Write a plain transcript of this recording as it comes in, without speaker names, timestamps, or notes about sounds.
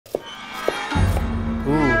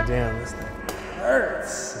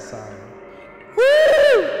hurts. Sorry.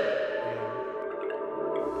 Woo!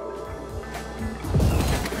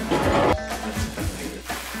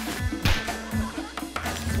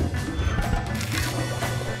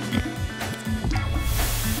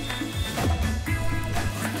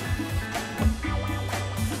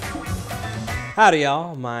 Howdy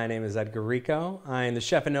y'all, my name is Edgar Rico. I'm the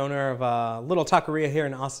chef and owner of a little taqueria here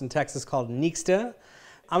in Austin, Texas called Nixta.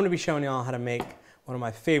 I'm gonna be showing y'all how to make one of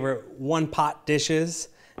my favorite one-pot dishes.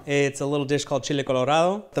 It's a little dish called chile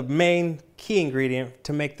colorado. The main key ingredient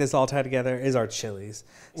to make this all tie together is our chilies.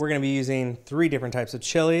 We're gonna be using 3 different types of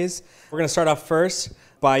chilies. We're gonna start off first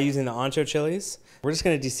by using the ancho chilies. We're just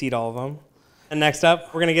gonna deseed all of them. And next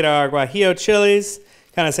up, we're gonna get our guajillo chilies,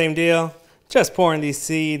 kind of same deal. Just pouring these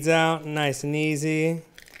seeds out, nice and easy. And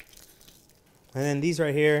then these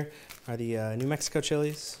right here are the New Mexico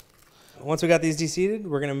chilies. Once we got these deseeded,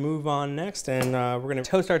 we're gonna move on next and we're gonna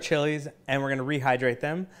toast our chilies and we're gonna rehydrate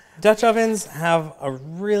them. Dutch ovens have a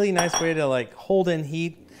really nice way to like hold in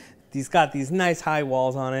heat. These got these nice high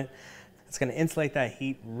walls on it. It's gonna insulate that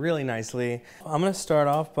heat really nicely. I'm gonna start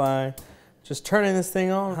off by just turning this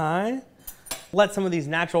thing on high. Let some of these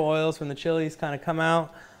natural oils from the chilies kind of come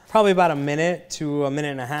out. Probably about a minute to a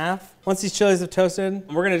minute and a half. Once these chilies have toasted,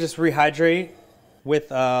 we're gonna just rehydrate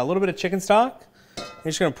with a little bit of chicken stock. You're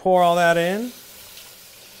just gonna pour all that in.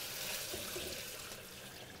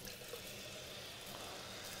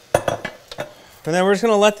 And then we're just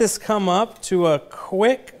gonna let this come up to a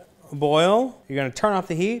quick boil. You're gonna turn off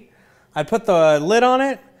the heat. I put the lid on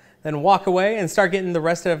it, then walk away and start getting the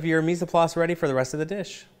rest of your mise en place ready for the rest of the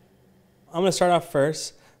dish. I'm gonna start off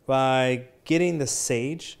first by getting the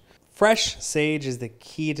sage. Fresh sage is the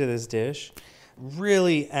key to this dish.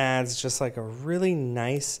 Really adds just like a really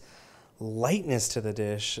nice lightness to the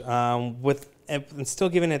dish and still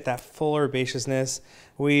giving it that full herbaceousness.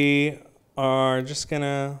 We are just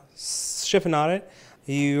gonna chiffonade it.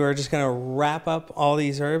 You are just gonna wrap up all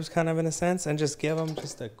these herbs kind of in a sense and just give them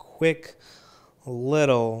just a quick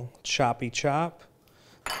little choppy chop.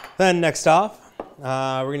 Then next off, we're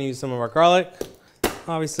gonna use some of our garlic.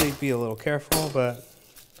 Obviously be a little careful, but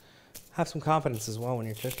have some confidence as well when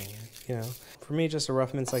you're cooking. You know, for me, just a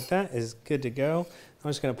rough mince like that is good to go. I'm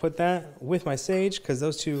just gonna put that with my sage because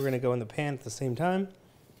those two are gonna go in the pan at the same time.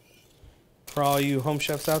 For all you home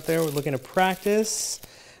chefs out there, we're looking to practice.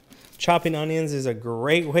 Chopping onions is a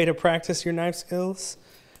great way to practice your knife skills.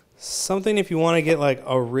 Something if you wanna get like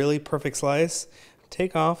a really perfect slice,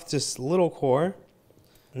 take off just a little core.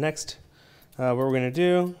 Next, what we're gonna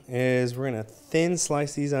do is we're gonna thin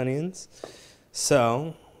slice these onions.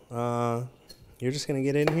 So, you're just gonna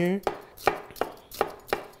get in here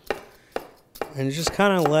and you're just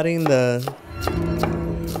kind of letting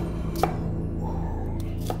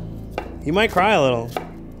you might cry a little,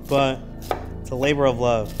 but it's a labor of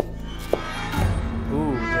love.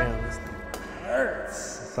 Ooh, damn, this hurts.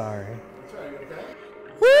 Sorry. That's right, okay?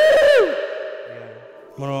 Woo!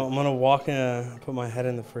 Yeah. I'm gonna walk and put my head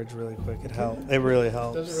in the fridge really quick. It helps. It really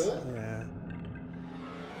helps. Does it really? Yeah.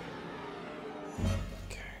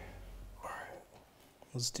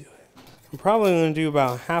 Let's do it. I'm probably going to do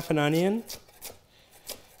about half an onion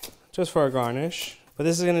just for a garnish, but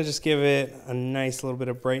this is going to just give it a nice little bit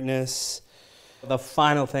of brightness. The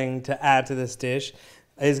final thing to add to this dish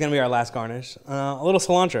is going to be our last garnish, a little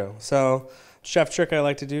cilantro. So chef trick I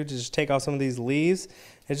like to do to just take off some of these leaves.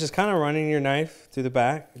 It's just kind of running your knife through the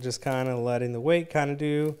back, just kind of letting the weight kind of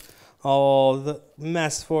do all the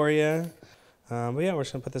mess for you. But yeah, we're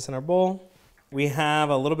just going to put this in our bowl. We have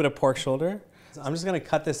a little bit of pork shoulder. I'm just gonna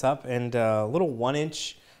cut this up in little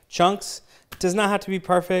 1-inch chunks. It does not have to be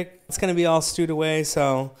perfect. It's gonna be all stewed away,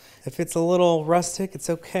 so if it's a little rustic, it's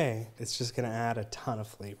okay. It's just gonna add a ton of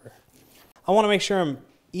flavor. I wanna make sure I'm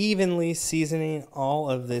evenly seasoning all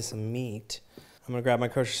of this meat. I'm gonna grab my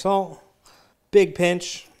kosher salt, big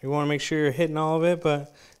pinch. You wanna make sure you're hitting all of it,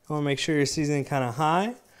 but you wanna make sure you're seasoning kinda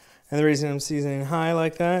high. And the reason I'm seasoning high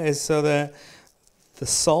like that is so that the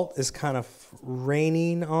salt is kind of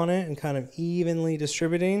raining on it and kind of evenly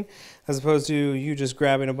distributing, as opposed to you just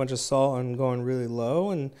grabbing a bunch of salt and going really low,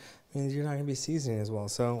 and means you're not gonna be seasoning as well.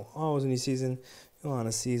 So always when you season, you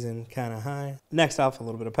wanna season kind of high. Next off, a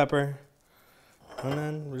little bit of pepper, and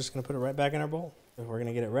then we're just gonna put it right back in our bowl. We're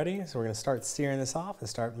gonna get it ready, so we're gonna start searing this off and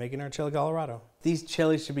start making our chile colorado. These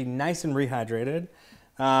chilies should be nice and rehydrated.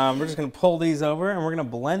 We're just gonna pull these over and we're gonna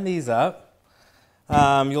blend these up.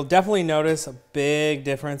 You'll definitely notice a big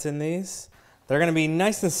difference in these. They're gonna be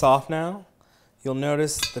nice and soft now. You'll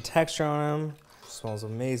notice the texture on them. Smells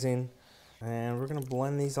amazing. And we're gonna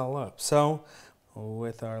blend these all up. So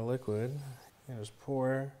with our liquid, just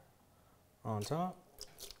pour on top.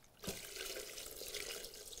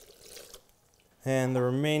 And the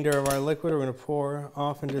remainder of our liquid we're gonna pour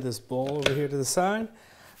off into this bowl over here to the side.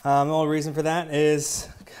 The only reason for that is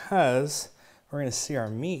because we're gonna see our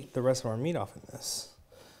meat, the rest of our meat off in this.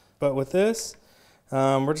 But with this,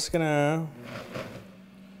 we're just gonna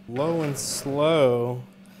low and slow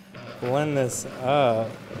blend this up.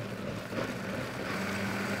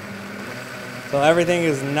 So everything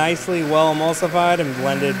is nicely well emulsified and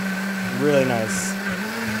blended really nice.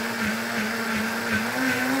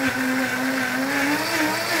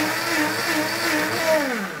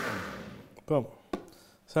 Boom.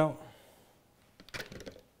 So,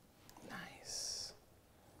 nice.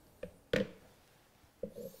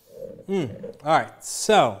 All right,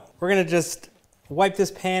 so we're gonna just wipe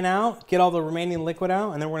this pan out, get all the remaining liquid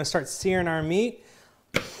out, and then we're gonna start searing our meat.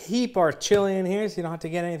 Keep our chili in here so you don't have to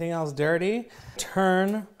get anything else dirty.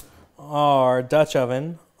 Turn our Dutch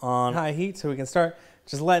oven on high heat so we can start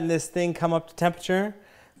just letting this thing come up to temperature.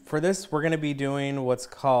 For this, we're gonna be doing what's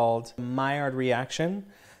called Maillard reaction.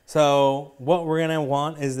 So what we're gonna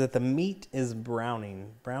want is that the meat is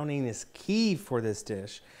browning. Browning is key for this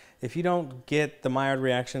dish. If you don't get the Maillard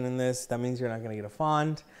reaction in this, that means you're not gonna get a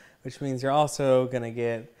fond, which means you're also gonna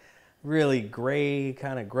get really gray,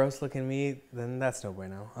 kind of gross looking meat, then that's no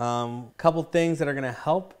bueno. Couple things that are gonna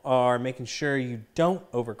help are making sure you don't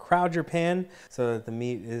overcrowd your pan so that the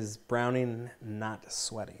meat is browning, not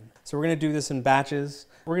sweating. So we're gonna do this in batches.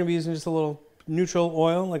 We're gonna be using just a little neutral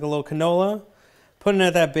oil, like a little canola, putting it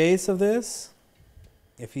at that base of this.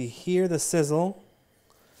 If you hear the sizzle,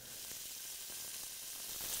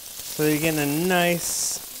 so you're getting a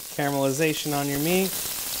nice caramelization on your meat.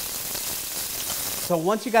 So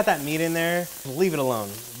once you got that meat in there, leave it alone.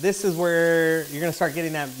 This is where you're gonna start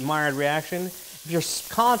getting that Maillard reaction. If you're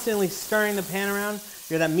constantly stirring the pan around,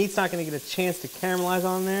 that meat's not gonna get a chance to caramelize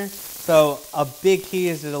on there. So a big key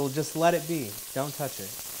is it'll just let it be. Don't touch it.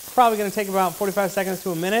 Probably gonna take about 45 seconds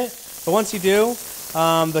to a minute. But once you do,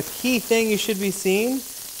 the key thing you should be seeing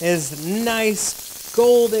is nice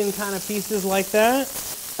golden kind of pieces like that.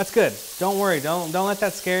 That's good. Don't worry. Don't let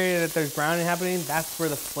that scare you that there's browning happening. That's where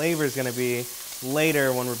the flavor is going to be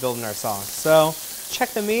later when we're building our sauce. So check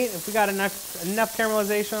the meat. If we got enough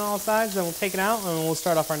caramelization on all sides, then we'll take it out and we'll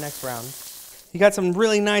start off our next round. You got some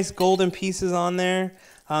really nice golden pieces on there.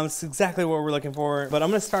 It's exactly what we're looking for. But I'm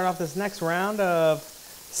going to start off this next round of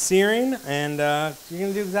searing, and you're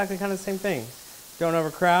going to do exactly kind of the same thing. Don't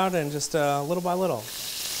overcrowd, and just little by little.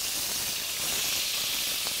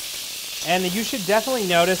 And you should definitely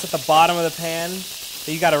notice at the bottom of the pan that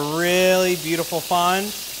you got a really beautiful fond.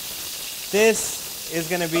 This is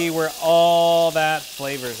going to be where all that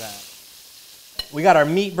flavor's at. We got our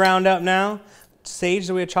meat browned up now. Sage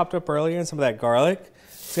that we had chopped up earlier and some of that garlic.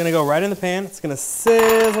 It's going to go right in the pan. It's going to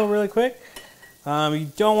sizzle really quick. You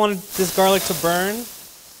don't want this garlic to burn.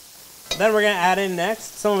 Then we're going to add in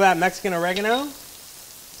next some of that Mexican oregano.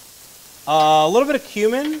 A little bit of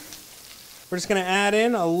cumin. We're just going to add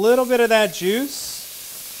in a little bit of that juice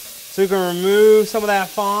so we can remove some of that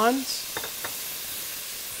fond.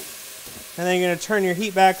 And then you're going to turn your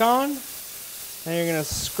heat back on. And you're going to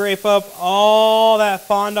scrape up all that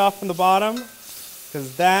fond off from the bottom,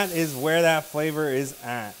 because that is where that flavor is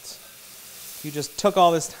at. You just took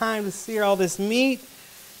all this time to sear all this meat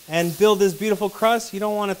and build this beautiful crust. You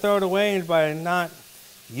don't want to throw it away by not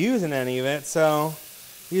using any of it. So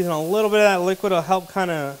using a little bit of that liquid will help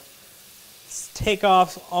kind of take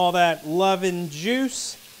off all that love and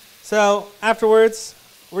juice. So afterwards,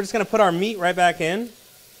 we're just going to put our meat right back in.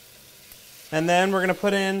 And then we're going to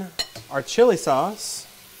put in our chili sauce.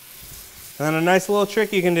 And then a nice little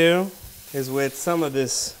trick you can do is with some of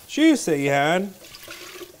this juice that you had,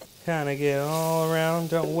 kind of get all around,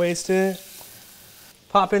 don't waste it.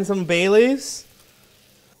 Pop in some bay leaves.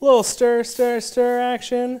 A little stir, stir, stir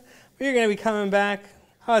action. But you're going to be coming back,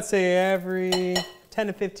 I'd say every 10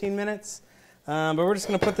 to 15 minutes. But we're just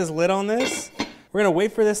going to put this lid on this. We're going to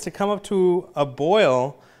wait for this to come up to a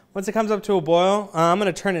boil. Once it comes up to a boil, I'm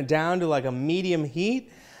going to turn it down to like a medium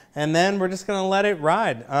heat. And then we're just going to let it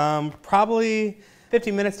ride. Probably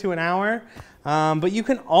 50 minutes to an hour. But you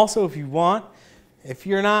can also, if you want, if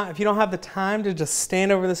you don't have the time to just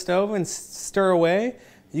stand over the stove and stir away,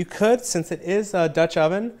 you could, since it is a Dutch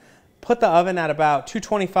oven, put the oven at about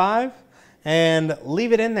 225 and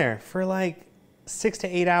leave it in there for like 6 to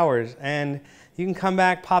 8 hours. And you can come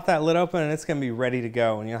back, pop that lid open, and it's going to be ready to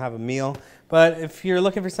go, and you'll have a meal. But if you're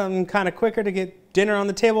looking for something kind of quicker to get dinner on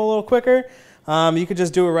the table a little quicker, you could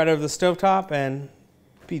just do it right over the stovetop and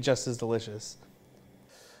be just as delicious.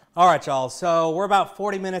 All right, y'all, so we're about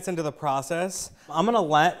 40 minutes into the process. I'm gonna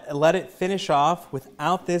let it finish off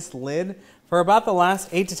without this lid for about the last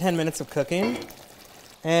 8 to 10 minutes of cooking.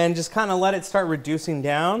 and just kind of let it start reducing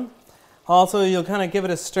down. Also, you'll kind of give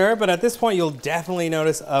it a stir, but at this point, you'll definitely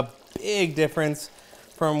notice a big difference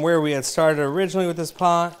from where we had started originally with this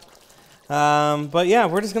pot. But yeah,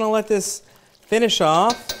 we're just gonna let this finish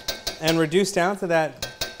off and reduce down to that,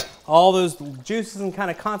 all those juices, and kind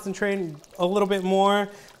of concentrate a little bit more,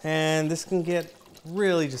 and this can get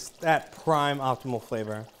really just that prime optimal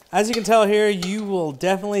flavor. As you can tell here, you will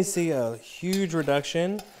definitely see a huge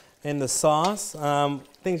reduction in the sauce.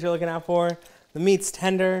 Things you're looking out for, the meat's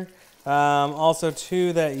tender. Also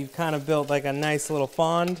too, that you've kind of built like a nice little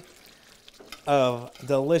fond of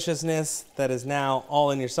deliciousness that is now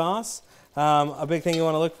all in your sauce. A big thing you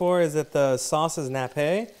want to look for is that the sauce is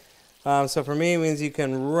nappe. So for me, it means you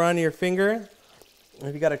can run your finger.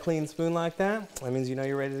 If you got a clean spoon like that, that means you know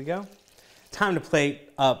you're ready to go. Time to plate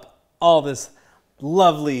up all this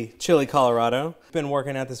lovely chili Colorado. Been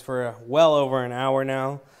working at this for well over an hour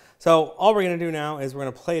now. So all we're gonna do now is we're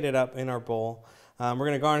gonna plate it up in our bowl. We're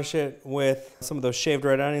gonna garnish it with some of those shaved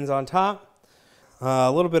red onions on top,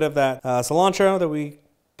 a little bit of that cilantro that we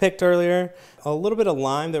picked earlier, a little bit of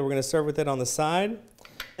lime that we're gonna serve with it on the side.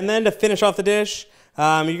 And then to finish off the dish,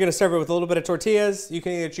 you're gonna serve it with a little bit of tortillas. You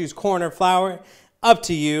can either choose corn or flour, up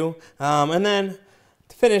to you. And then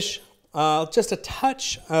to finish, just a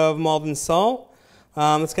touch of Maldon salt.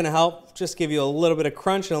 It's gonna help just give you a little bit of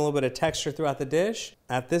crunch and a little bit of texture throughout the dish.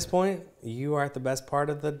 At this point, you are at the best part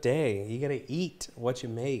of the day. You gotta eat what you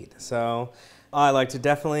made. So I like to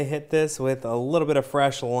definitely hit this with a little bit of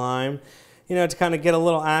fresh lime, you know, to kind of get a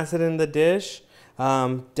little acid in the dish.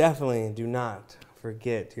 Definitely do not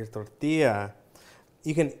forget your tortilla.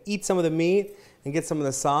 You can eat some of the meat and get some of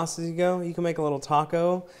the sauce as you go. You can make a little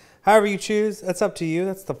taco. However you choose, that's up to you.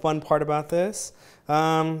 That's the fun part about this.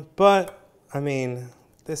 But I mean,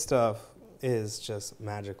 this stuff is just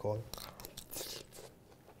magical.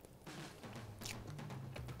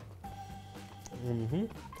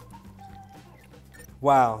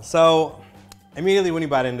 Wow, so immediately when you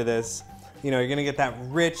bite into this, you know, you're gonna get that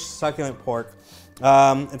rich, succulent pork.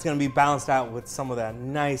 It's gonna be balanced out with some of that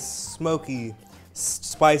nice, smoky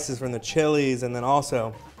spices from the chilies, and then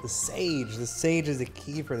also the sage. The sage is the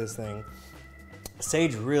key for this thing.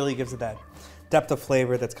 Sage really gives it that depth of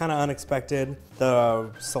flavor that's kind of unexpected. The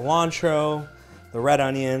cilantro, the red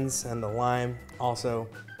onions, and the lime, also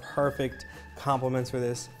perfect complements for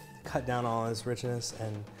this. Cut down all this richness,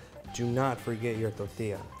 and do not forget your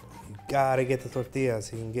tortilla. You gotta get the tortilla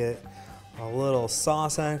so you can get a little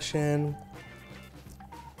sauce action,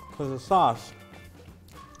 because the sauce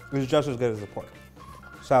is just as good as the pork.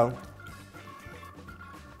 So,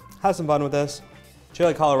 have some fun with this.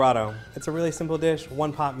 Chili Colorado. It's a really simple dish,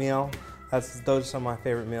 one pot meal. Those are some of my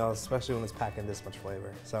favorite meals, especially when it's packing this much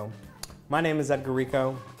flavor. So, my name is Edgar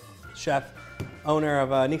Rico, chef, owner of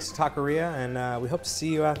Nixta Taqueria, and we hope to see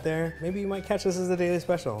you out there. Maybe you might catch us as a daily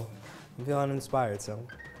special. I'm feeling inspired, so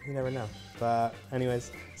you never know. But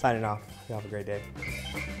anyways, signing off. You have a great day.